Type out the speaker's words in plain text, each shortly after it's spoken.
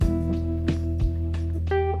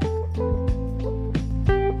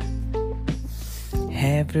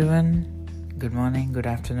everyone. Good morning, good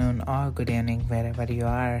afternoon, or good evening, wherever you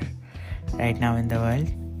are right now in the world.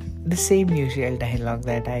 The same usual dialogue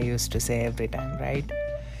that I used to say every time, right?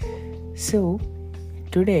 So,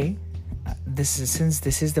 today, since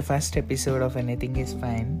this is the first episode of Anything Is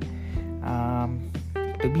Fine,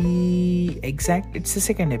 to be exact, it's the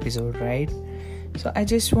second episode, right? So, I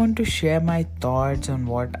just want to share my thoughts on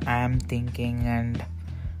what I am thinking and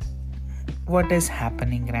what is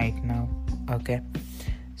happening right now. Okay,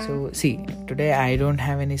 so see, today I don't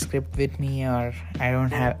have any script with me or I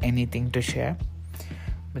don't have anything to share,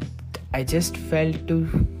 but I just felt to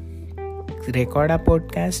record a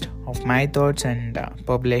podcast of my thoughts and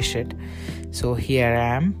publish it. So here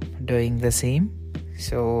I am doing the same.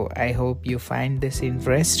 So I hope you find this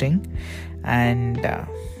interesting and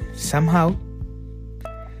somehow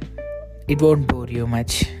it won't bore you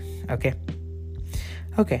much. Okay,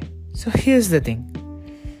 so here's the thing.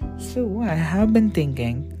 So I have been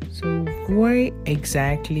thinking, so why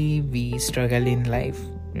exactly we struggle in life,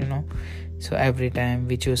 So every time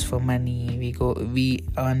we choose for money, we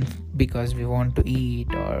earn because we want to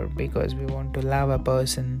eat or because we want to love a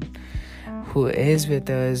person who is with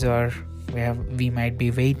us, or we might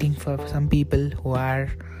be waiting for some people who are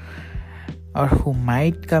or who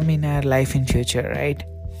might come in our life in future, right?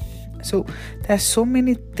 So there are so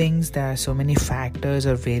many things, there are so many factors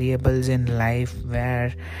or variables in life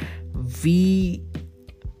where we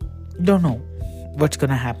don't know what's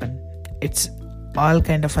gonna happen. It's all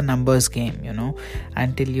kind of a numbers game,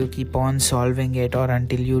 until you keep on solving it or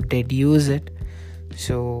until you deduce it.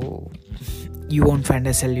 So you won't find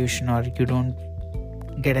a solution or you don't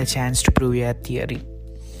get a chance to prove your theory.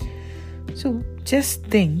 So just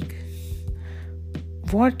think,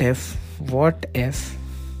 what if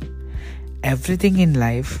everything in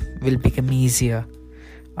life will become easier,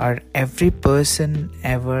 or every person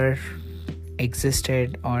ever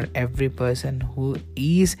existed or every person who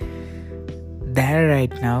is there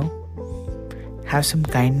right now have some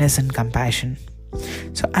kindness and compassion.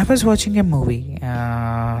 So I was watching a movie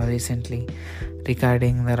recently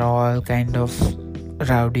regarding that all kind of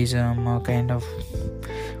rowdyism or kind of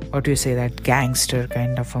that gangster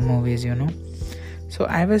kind of a movies, So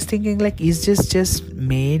I was thinking, like, is this just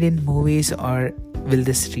made in movies or will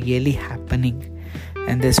this really happening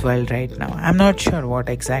in this world right now? I'm not sure what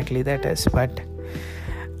exactly that is, but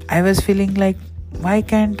I was feeling like, why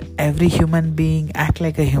can't every human being act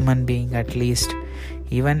like a human being at least?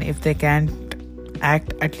 Even if they can't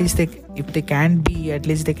act, at least if they can't be, at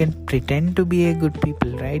least they can pretend to be a good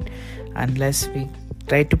people, right? Unless we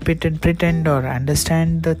try to pretend or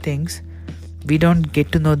understand the things, we don't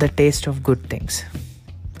get to know the taste of good things,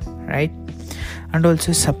 right? And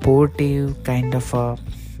also supportive kind of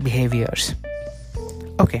behaviors.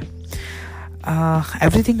 Okay,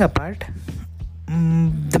 everything apart,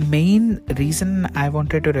 the main reason I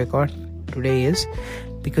wanted to record today is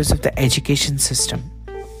because of the education system.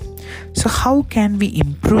 So how can we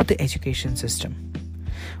improve the education system?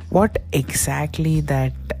 What exactly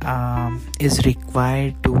that is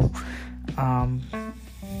required to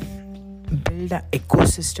build an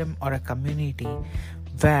ecosystem or a community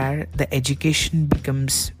where the education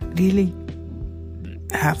becomes really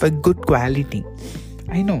have a good quality?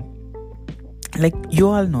 I know, like you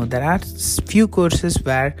all know, there are few courses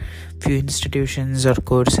where few institutions or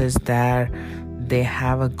courses there they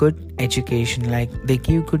have a good education, like they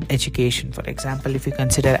give good education. For example, if you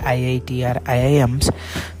consider IIT or IIMs,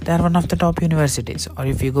 they are one of the top universities. Or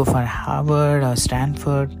if you go for Harvard or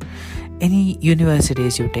Stanford, any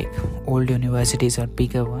universities you take, old universities or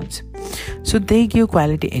bigger ones, so they give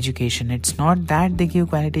quality education. It's not that they give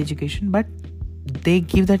quality education, but they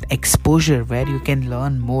give that exposure where you can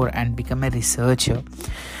learn more and become a researcher.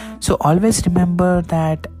 So always remember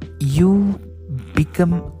that you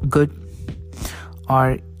become good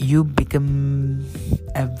or you become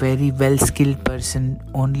a very well-skilled person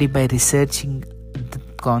only by researching the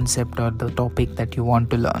concept or the topic that you want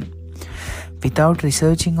to learn. Without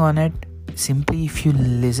researching on it, simply if you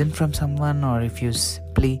listen from someone, or if you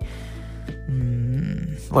simply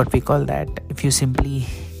if you simply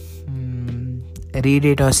read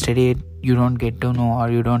it or study it, you don't get to know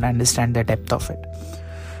or you don't understand the depth of it.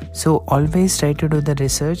 So always try to do the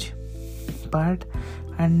research part.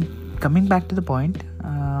 And coming back to the point,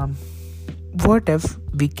 what if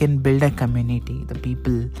we can build a community, the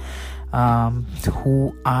people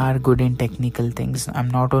who are good in technical things? I'm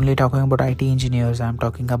not only talking about IT engineers, I'm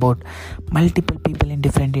talking about multiple people in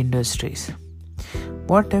different industries.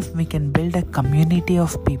 What if we can build a community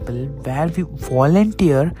of people where we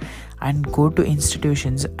volunteer and go to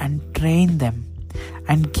institutions and train them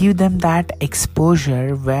and give them that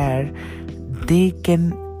exposure where they can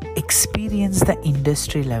experience the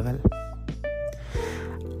industry level.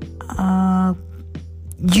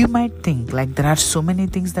 You might think like there are so many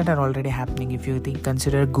things that are already happening. If you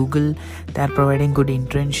consider Google, they are providing good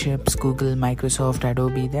internships. Google, Microsoft,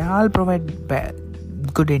 Adobe, they all provide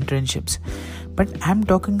good internships. But I'm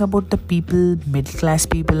talking about the people, middle class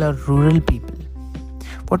people or rural people.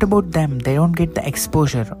 What about them? They don't get the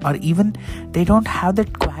exposure, or even they don't have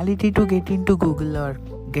that quality to get into Google or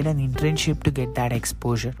get an internship to get that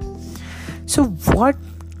exposure. So what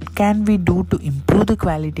can we do to improve the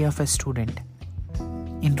quality of a student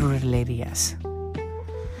in rural areas?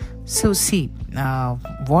 So see,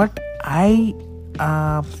 what I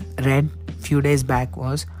read few days back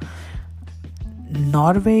was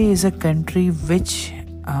Norway is a country which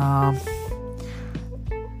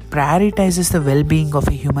prioritizes the well-being of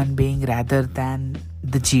a human being rather than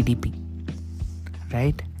the GDP,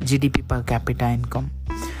 right? GDP per capita income.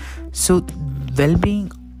 So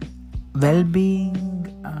well-being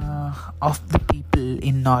of the people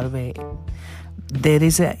in Norway, there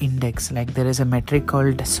is an index, like there is a metric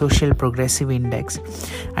called social progressive index,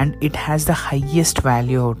 and it has the highest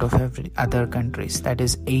value out of every other countries, that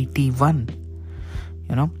is 81,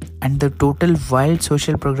 and the total world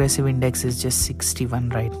social progressive index is just 61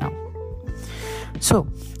 right now. So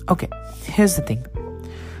okay, here's the thing.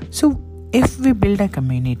 So if we build a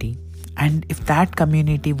community, and if that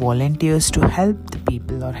community volunteers to help the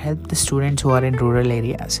people or help the students who are in rural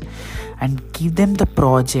areas and give them the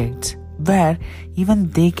projects where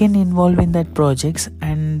even they can involve in that projects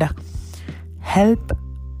and help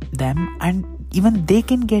them, and even they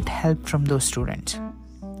can get help from those students,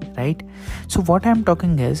 right? So what I'm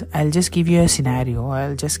talking is, I'll just give you a scenario,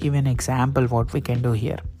 I'll just give you an example what we can do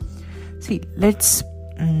here. See, let's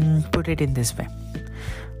put it in this way.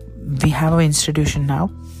 We have an institution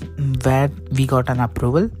now where we got an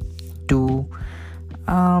approval to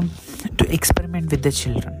experiment with the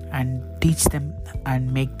children and teach them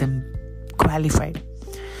and make them qualified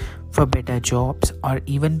for better jobs or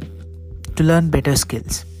even to learn better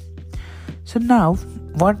skills. So now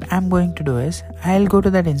what I'm going to do is, I'll go to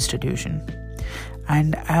that institution,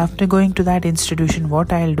 and after going to that institution,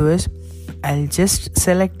 what I'll do is, I'll just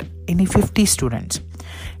select any 50 students.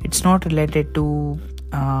 It's not related to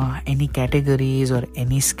any categories or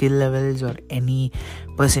any skill levels or any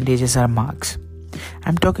percentages or marks.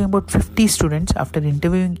 I'm talking about 50 students. After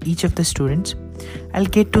interviewing each of the students, I'll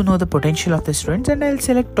get to know the potential of the students, and I'll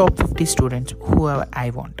select top 50 students whoever I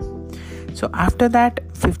want. So after that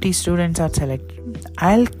 50 students are selected,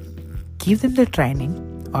 I'll give them the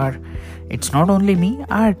training, or it's not only me,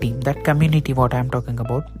 our team, that community what I'm talking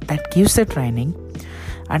about, that gives the training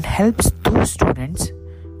and helps those students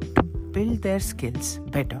to build their skills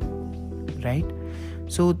better, right?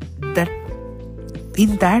 So that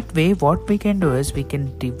in that way, what we can do is, we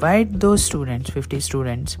can divide those students, 50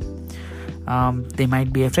 students, they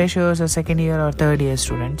might be a freshers or second year or third year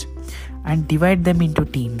students, and divide them into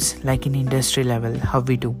teams, like in industry level, how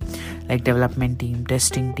we do, like development team,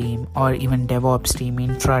 testing team, or even DevOps team,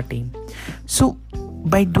 infra team. So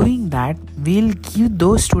by doing that, we'll give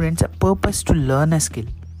those students a purpose to learn a skill.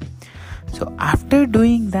 So after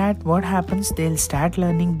doing that, what happens, they'll start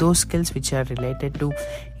learning those skills which are related to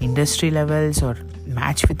industry levels or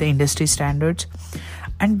match with the industry standards,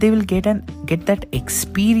 and they will get that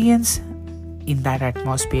experience in that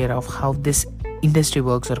atmosphere of how this industry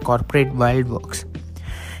works or corporate world works,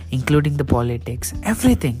 including the politics,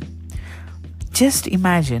 everything. Just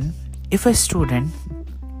imagine if a student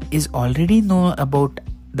is already know about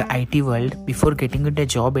the IT world before getting into a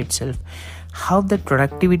job itself, how the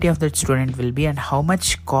productivity of that student will be and how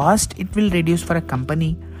much cost it will reduce for a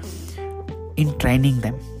company in training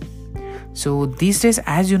them. So these days,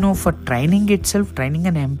 as you know, for training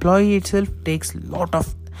an employee itself takes a lot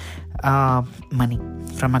of money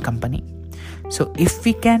from a company. So if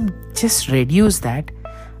we can just reduce that,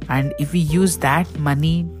 and if we use that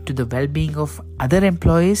money to the well-being of other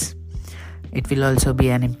employees, it will also be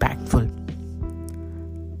an impactful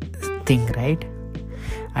thing, right?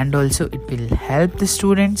 And also it will help the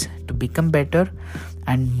students to become better,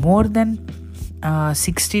 and more than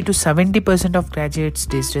 60 to 70% of graduates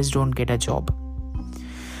these days don't get a job.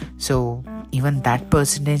 So even that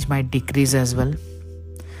percentage might decrease as well.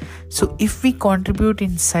 So if we contribute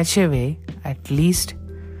in such a way, at least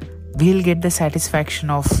we'll get the satisfaction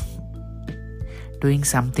of doing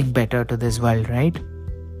something better to this world, right?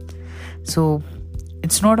 So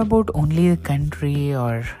it's not about only the country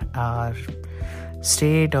or our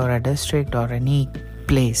state or a district or any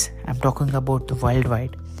place. I'm talking about the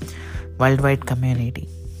worldwide community.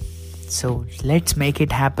 So let's make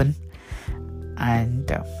it happen.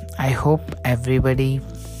 and I hope everybody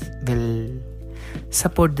will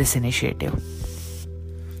support this initiative,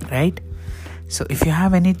 right? So if you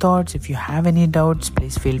have any thoughts, if you have any doubts,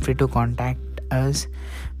 please feel free to contact us.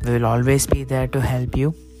 We will always be there to help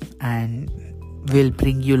you, and we'll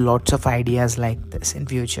bring you lots of ideas like this in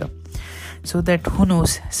future, so that who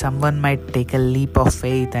knows, someone might take a leap of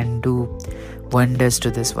faith and do wonders to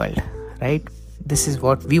this world, right? This is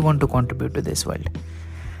what we want to contribute to this world.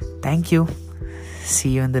 Thank you. See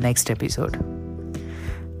you in the next episode.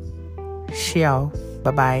 Xiao.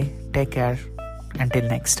 Bye bye. Take care. Until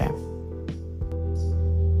next time.